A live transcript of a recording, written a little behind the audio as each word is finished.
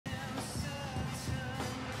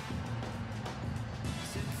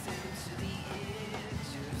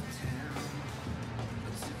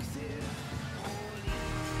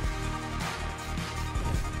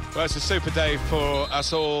Well, it's a super day for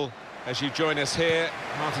us all as you join us here.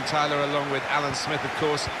 Martin Tyler along with Alan Smith, of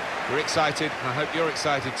course. We're excited, and I hope you're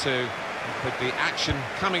excited too, with the action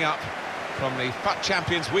coming up from the FUT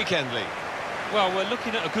Champions Weekend League. Well, we're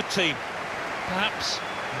looking at a good team, perhaps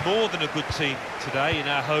more than a good team today in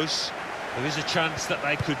our hosts. There is a chance that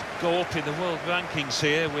they could go up in the world rankings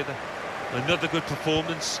here with another good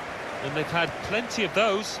performance, and they've had plenty of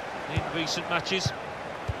those in recent matches.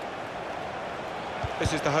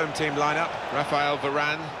 This is the home team lineup. Rafael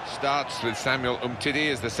Varane starts with Samuel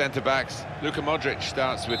Umtiti as the centre-backs. Luka Modric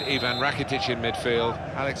starts with Ivan Rakitic in midfield.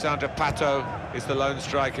 Alexandre Pato is the lone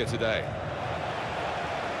striker today.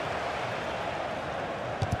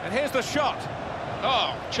 And here's the shot.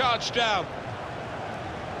 Oh, charged down.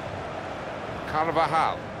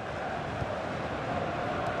 Carvajal.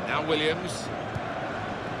 Now Williams.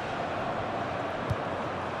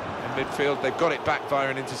 In midfield, they've got it back via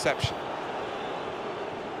an interception.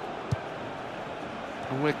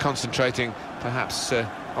 And we're concentrating perhaps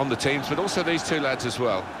on the teams, but also these two lads as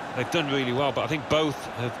well. They've done really well, but I think both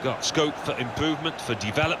have got scope for improvement, for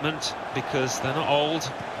development, because they're not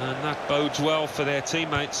old, and that bodes well for their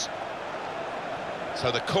teammates.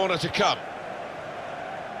 So the corner to come.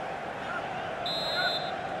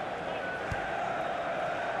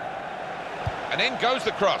 And in goes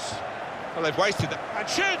the cross. Well, they've wasted that. And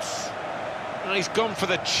shoots! And he's gone for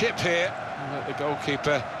the chip here. But the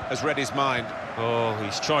goalkeeper has read his mind. Oh,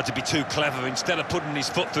 he's tried to be too clever instead of putting his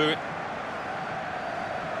foot through it.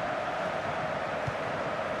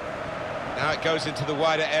 Now it goes into the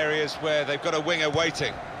wider areas where they've got a winger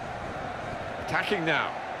waiting. Attacking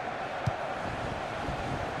now.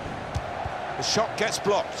 The shot gets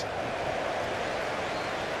blocked.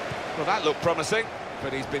 Well, that looked promising,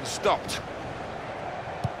 but he's been stopped.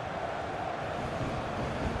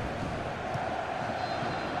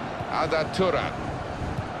 Arda Turan.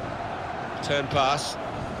 Turn pass.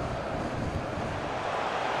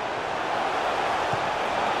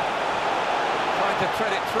 Trying to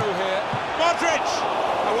thread it through here. Modric!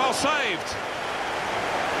 Oh, well saved.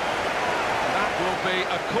 That will be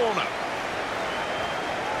a corner.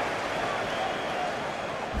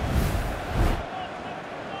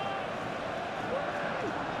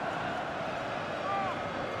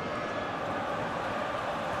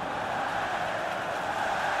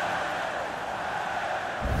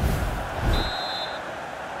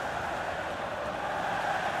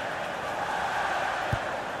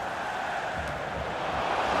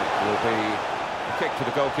 Will be a kick to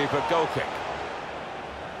the goalkeeper, goal kick.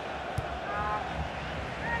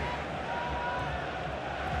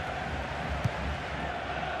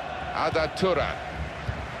 Arda Turan.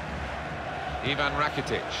 Ivan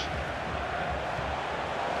Rakitic.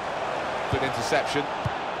 Good interception.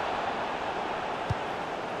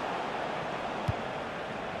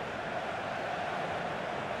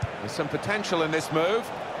 There's some potential in this move.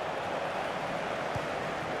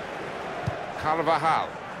 Carvajal.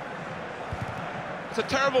 It's a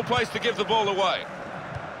terrible place to give the ball away.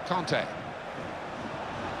 Conte.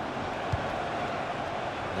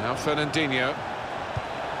 Now Fernandinho.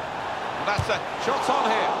 And that's a shot's on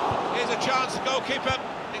here. Here's a chance, goalkeeper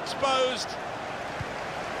exposed.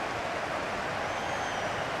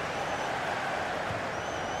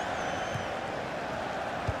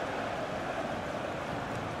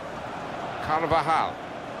 Carvajal.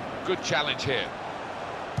 Good challenge here.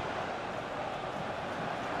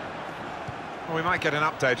 Well, we might get an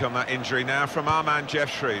update on that injury now from our man Jeff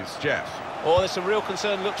Shreves. Jeff. Oh, there's some real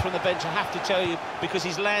concern looks from the bench, I have to tell you, because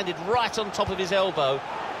he's landed right on top of his elbow,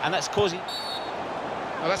 and that's causing...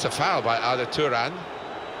 Well, that's a foul by Arda Turan.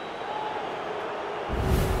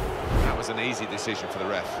 That was an easy decision for the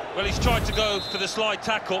ref. Well, he's tried to go for the slide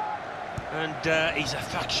tackle, and he's a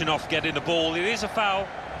fraction off getting the ball. It is a foul.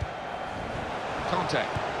 Conte.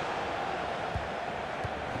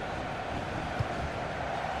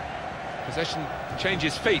 Possession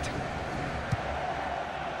changes feet.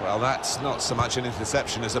 Well, that's not so much an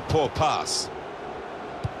interception as a poor pass.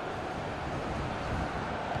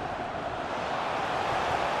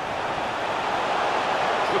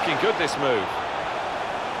 It's looking good, this move.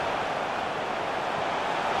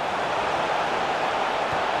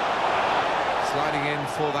 Sliding in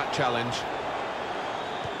for that challenge.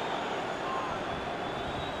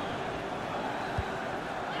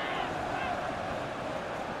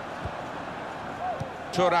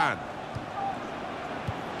 Turan.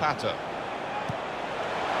 Pato.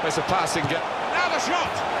 There's a passing gap. Now the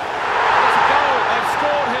shot! It's a goal. They've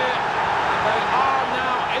scored here. And they are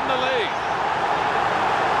now in the league.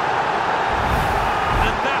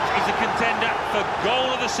 And that is a contender for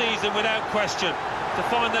goal of the season without question. To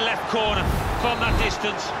find the left corner from that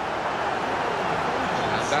distance.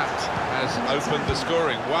 That has opened the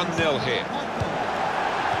scoring. 1-0 here.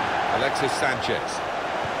 Alexis Sanchez.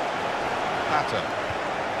 Pato.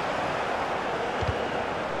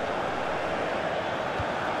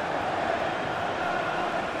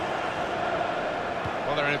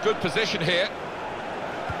 Well, they're in a good position here.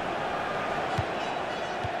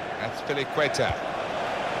 That's Filiqueta.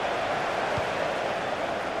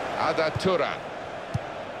 Ada Turan.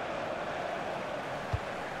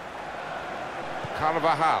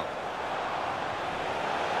 Carvajal.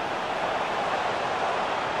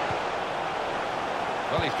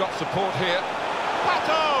 Well, he's got support here.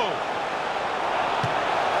 Pato!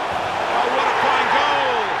 Oh, what a fine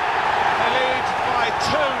goal! They lead by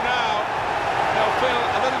 2 now. They'll feel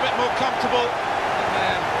a little bit more comfortable.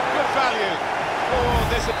 And good value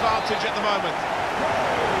for this advantage at the moment.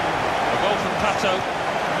 A goal from Pato,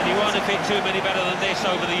 and he won't have hit too many better than this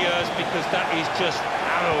over the years, because that is just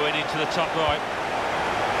arrowing into the top right.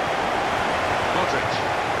 Modric.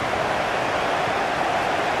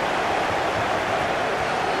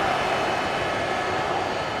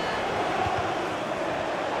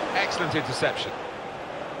 Excellent interception.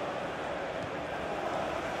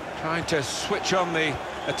 Trying to switch on the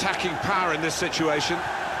attacking power in this situation.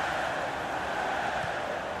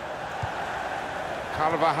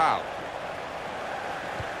 Carvajal.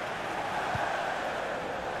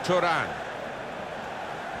 Turan.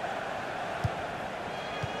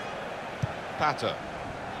 Pato.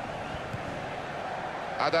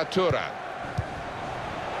 Ada Turan.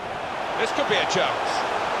 This could be a chance.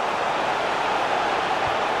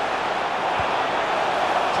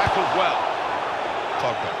 Tackled well.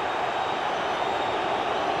 Pogba.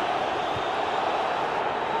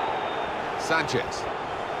 Sanchez.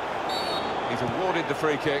 He's awarded the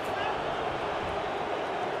free kick.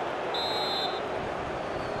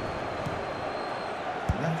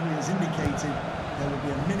 The referee has indicated there will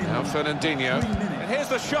be a minimum. Now Fernandinho. And here's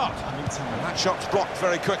the shot. And that shot's blocked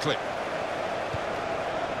very quickly.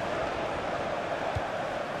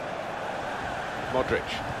 Modric.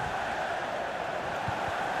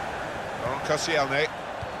 Laurent Koscielny.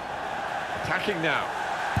 Attacking now.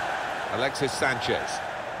 Alexis Sanchez.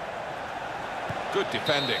 Good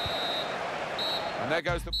defending. And there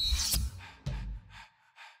goes the...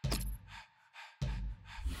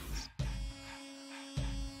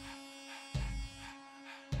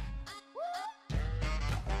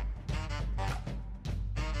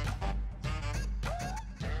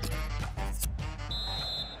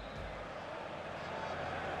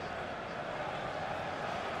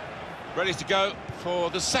 Ready to go for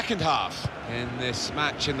the second half in this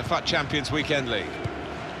match in the FUT Champions Weekend League.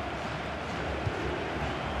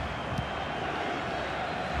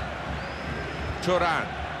 Turan.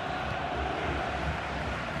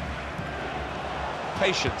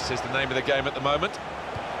 Patience is the name of the game at the moment.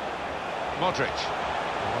 Modric.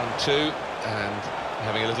 1-2 and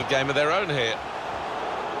having a little game of their own here.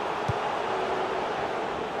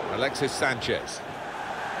 Alexis Sanchez.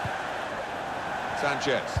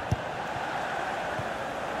 Sanchez.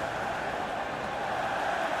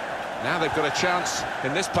 Now they've got a chance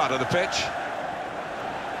in this part of the pitch.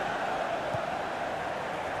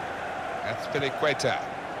 That's Filiqueta,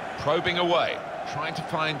 probing away, trying to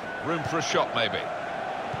find room for a shot maybe.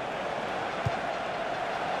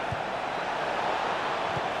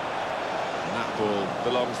 And that ball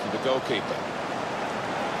belongs to the goalkeeper.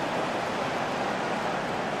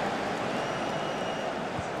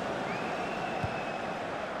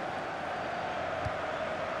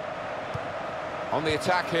 On the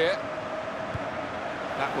attack here.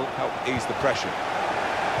 That will help ease the pressure.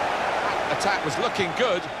 That attack was looking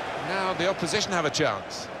good. Now the opposition have a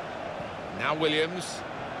chance. Now Williams.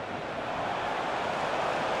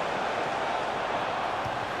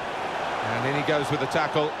 And in he goes with the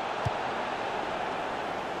tackle.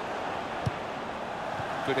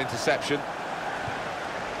 Good interception.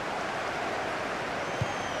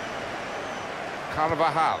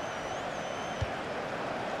 Carvajal.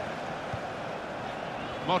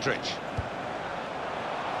 Modric.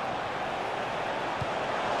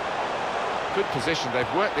 Good position.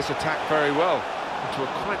 They've worked this attack very well into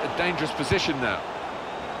quite a dangerous position now.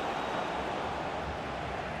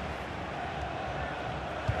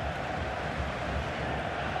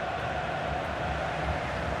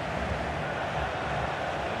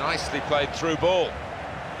 Nicely played through ball.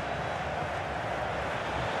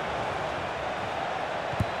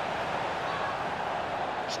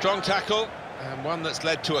 Strong tackle, and one that's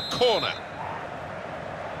led to a corner.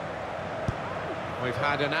 We've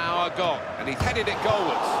had an hour gone, and he's headed it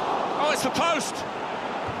goalwards. Oh, it's the post!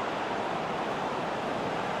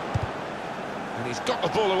 And he's got the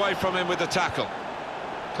ball away from him with the tackle.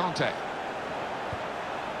 Conte.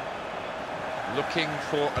 Looking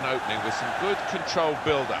for an opening with some good controlled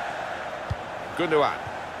build-up. Gundogan.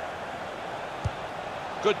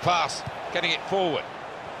 Good pass, getting it forward.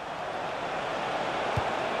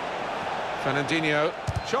 Fernandinho.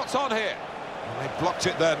 Shots on here. And they blocked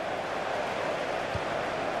it then.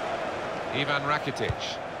 Ivan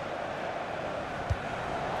Rakitic.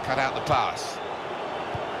 Cut out the pass.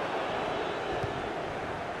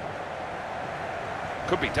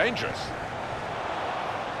 Could be dangerous.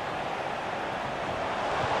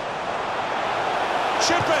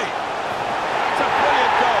 Should be. It's a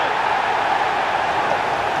brilliant goal.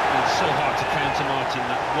 It's so hard to counter, Martin,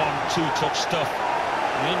 that 1-2 touch stuff.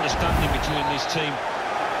 The understanding between this team,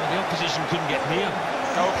 well, the opposition couldn't get near.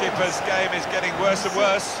 Goalkeeper's game is getting worse and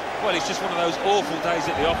worse. Well, it's just one of those awful days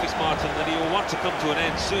at the office, Martin, that he will want to come to an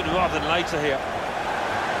end sooner rather than later here.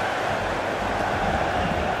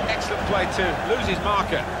 Excellent play to lose his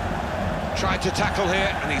marker. Tried to tackle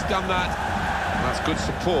here, and he's done that. And that's good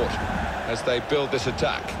support as they build this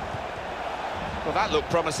attack. Well, that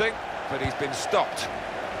looked promising, but he's been stopped.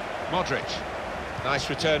 Modric. Nice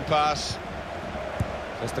return pass.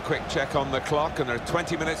 Just a quick check on the clock, and there are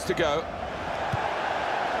 20 minutes to go.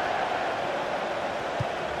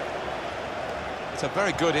 It's a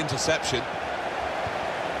very good interception.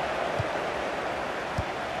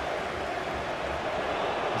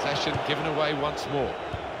 Possession given away once more.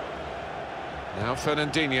 Now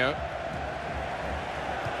Fernandinho.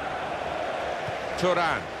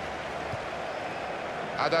 Turan.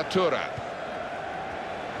 Adatura.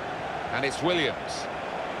 And it's Williams.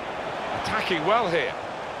 Attacking well here.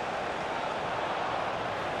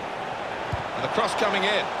 And the cross coming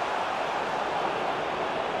in.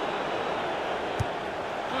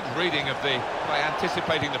 Good reading of by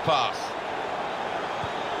anticipating the pass.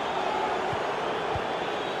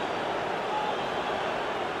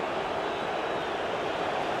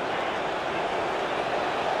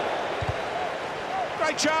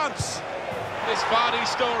 Great chance! This Vardy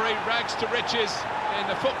story, rags to riches in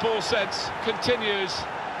the football sense, continues,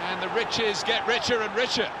 and the riches get richer and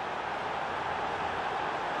richer.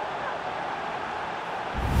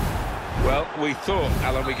 Well, we thought,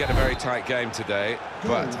 Alan, we'd get a very tight game today,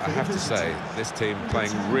 but I have to say, this team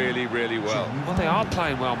playing really, really well. Well, they are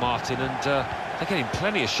playing well, Martin, and they're getting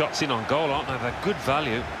plenty of shots in on goal, aren't they? They're good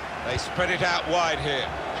value. They spread it out wide here.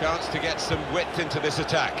 Chance to get some width into this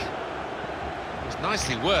attack. It was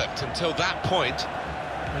nicely worked until that point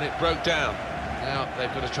when it broke down. Now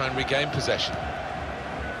they've got to try and regain possession.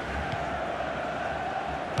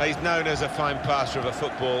 He's known as a fine passer of a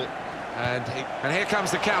football, and here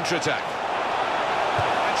comes the counter-attack.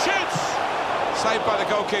 And shoots! Saved by the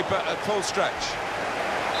goalkeeper at full stretch.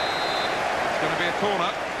 It's going to be a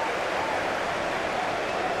corner.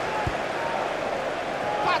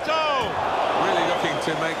 Pato! Really looking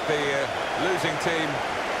to make the losing team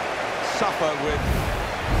suffer with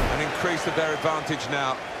an increase of their advantage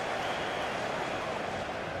now.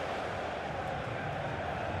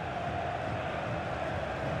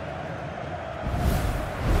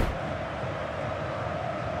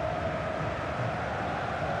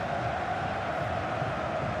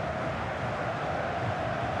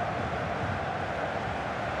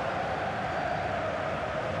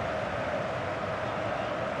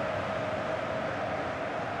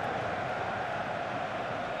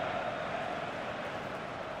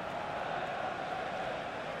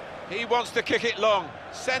 He wants to kick it long,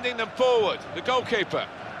 sending them forward, the goalkeeper.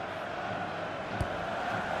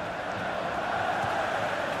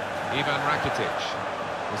 Ivan Rakitic.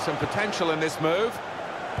 There's some potential in this move.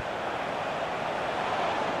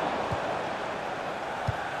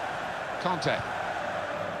 Conte.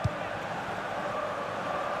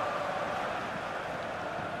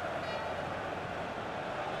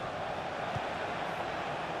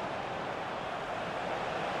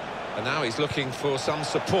 And now he's looking for some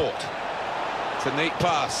support. It's a neat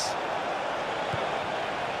pass.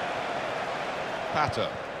 Pato.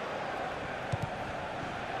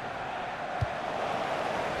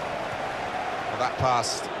 Well, that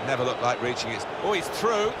pass never looked like reaching it. Oh, he's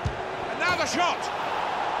through. And now the shot!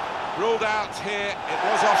 Ruled out here, it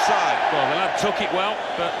was offside. Well, the lad took it well,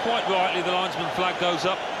 but quite rightly the linesman flag goes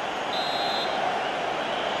up.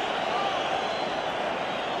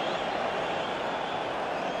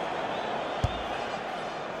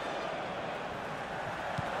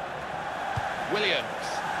 Williams.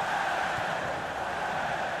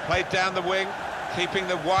 Played down the wing, keeping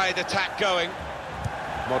the wide attack going.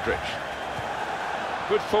 Modric.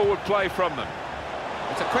 Good forward play from them.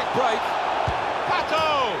 It's a quick break.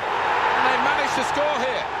 Pato! And they managed to score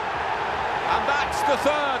here. And that's the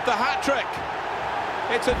third, the hat-trick.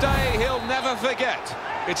 It's a day he'll never forget.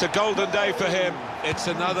 It's a golden day for him. It's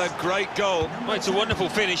another great goal. Well, it's a wonderful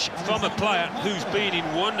finish from a player who's been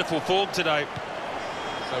in wonderful form today.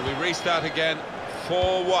 So we restart again,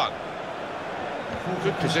 4-1.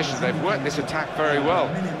 Good position. They've worked this attack very well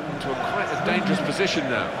to quite a dangerous position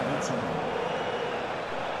now.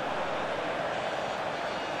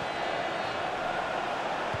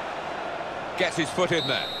 Gets his foot in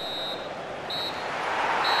there.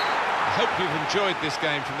 I hope you've enjoyed this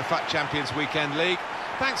game from the FUT Champions Weekend League.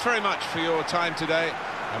 Thanks very much for your time today,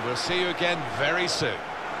 and we'll see you again very soon.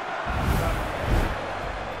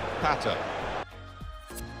 Pato.